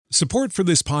Support for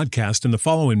this podcast and the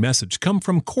following message come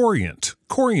from Corient.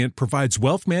 Corient provides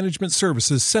wealth management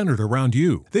services centered around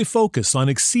you. They focus on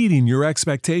exceeding your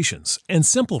expectations and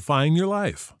simplifying your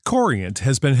life. Corient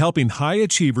has been helping high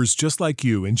achievers just like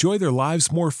you enjoy their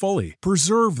lives more fully,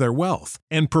 preserve their wealth,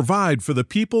 and provide for the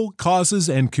people, causes,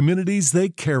 and communities they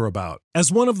care about. As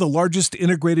one of the largest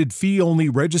integrated fee-only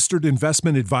registered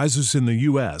investment advisors in the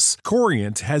U.S.,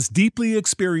 Corient has deeply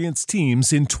experienced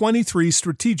teams in 23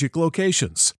 strategic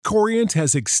locations. Corient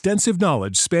has extensive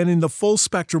knowledge spanning the full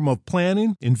spectrum of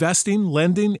planning, investing,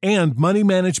 lending, and money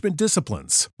management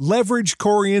disciplines. Leverage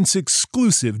Corient's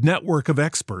exclusive network of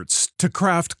experts to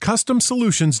craft custom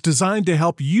solutions designed to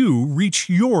help you reach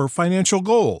your financial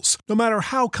goals, no matter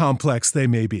how complex they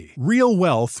may be. Real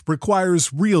wealth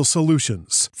requires real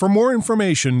solutions. For more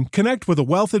information, connect with a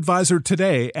wealth advisor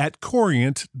today at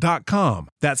Corient.com.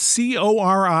 That's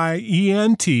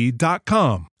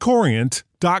Corient.com.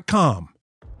 Corient.com.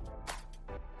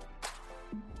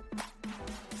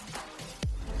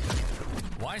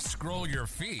 Why scroll your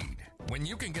feed when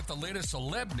you can get the latest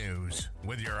celeb news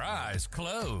with your eyes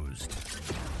closed?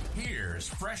 Here's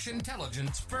fresh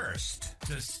intelligence first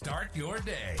to start your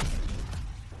day.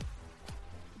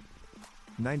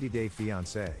 90 Day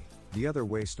Fiance. The other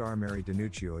way star Mary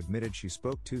DiNuccio admitted she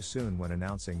spoke too soon when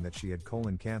announcing that she had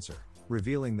colon cancer,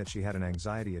 revealing that she had an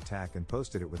anxiety attack and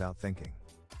posted it without thinking.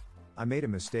 "I made a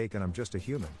mistake and I'm just a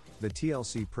human," the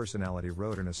TLC personality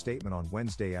wrote in a statement on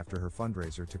Wednesday after her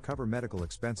fundraiser to cover medical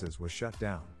expenses was shut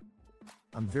down.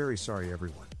 "I'm very sorry,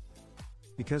 everyone.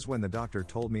 Because when the doctor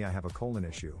told me I have a colon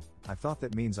issue, I thought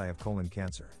that means I have colon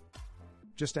cancer."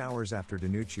 Just hours after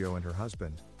DiNuccio and her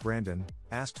husband, Brandon,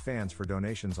 asked fans for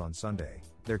donations on Sunday,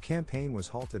 their campaign was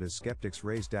halted as skeptics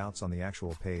raised doubts on the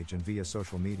actual page and via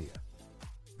social media.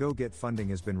 "Go get funding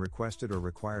has been requested or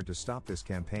required to stop this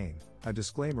campaign," a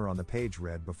disclaimer on the page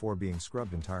read before being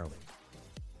scrubbed entirely.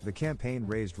 The campaign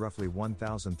raised roughly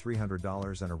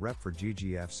 $1,300 and a rep for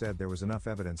GGF said there was enough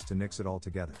evidence to nix it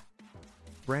altogether.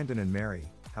 Brandon and Mary,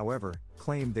 however,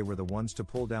 claimed they were the ones to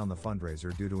pull down the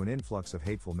fundraiser due to an influx of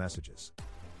hateful messages.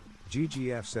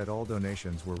 GGF said all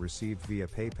donations were received via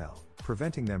PayPal,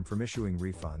 preventing them from issuing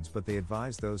refunds, but they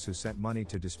advised those who sent money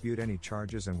to dispute any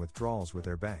charges and withdrawals with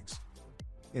their banks.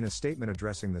 In a statement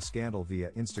addressing the scandal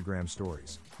via Instagram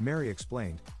stories, Mary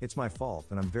explained, "It's my fault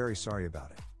and I'm very sorry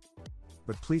about it.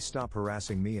 But please stop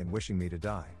harassing me and wishing me to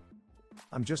die.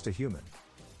 I'm just a human.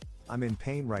 I'm in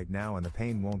pain right now and the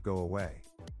pain won't go away.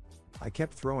 I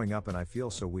kept throwing up and I feel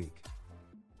so weak."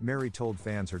 Mary told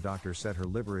fans her doctor said her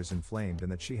liver is inflamed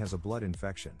and that she has a blood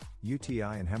infection,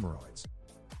 UTI and hemorrhoids.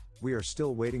 "We are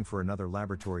still waiting for another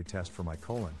laboratory test for my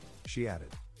colon," she added.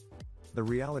 The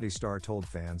reality star told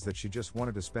fans that she just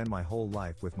wanted to spend my whole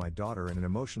life with my daughter in an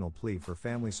emotional plea for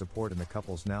family support in the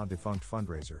couple's now defunct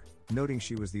fundraiser, noting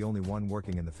she was the only one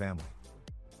working in the family.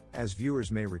 As viewers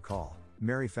may recall,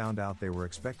 Mary found out they were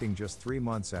expecting just 3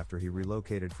 months after he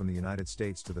relocated from the United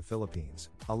States to the Philippines,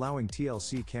 allowing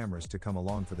TLC cameras to come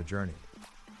along for the journey.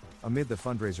 Amid the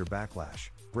fundraiser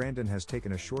backlash, Brandon has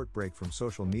taken a short break from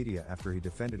social media after he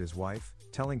defended his wife,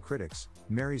 telling critics,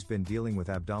 "Mary's been dealing with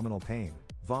abdominal pain,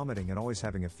 vomiting and always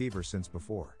having a fever since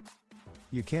before.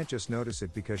 You can't just notice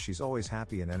it because she's always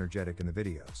happy and energetic in the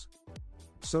videos.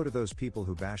 So to those people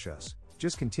who bash us,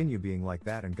 just continue being like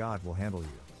that and God will handle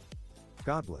you.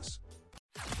 God bless."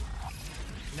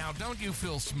 Now, don't you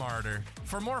feel smarter?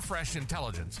 For more fresh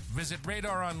intelligence, visit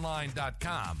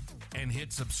radaronline.com and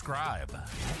hit subscribe.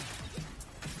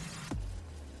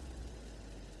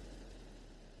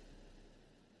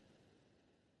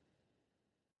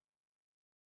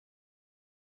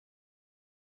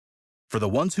 For the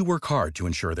ones who work hard to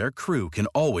ensure their crew can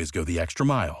always go the extra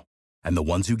mile, and the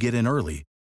ones who get in early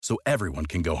so everyone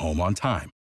can go home on time,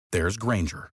 there's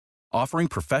Grainger, offering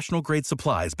professional-grade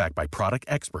supplies backed by product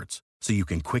experts so you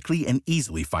can quickly and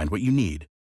easily find what you need.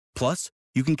 Plus,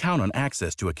 you can count on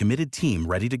access to a committed team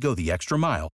ready to go the extra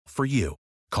mile for you.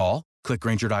 Call, click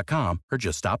Grainger.com, or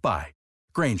just stop by.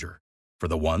 Grainger, for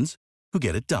the ones who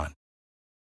get it done.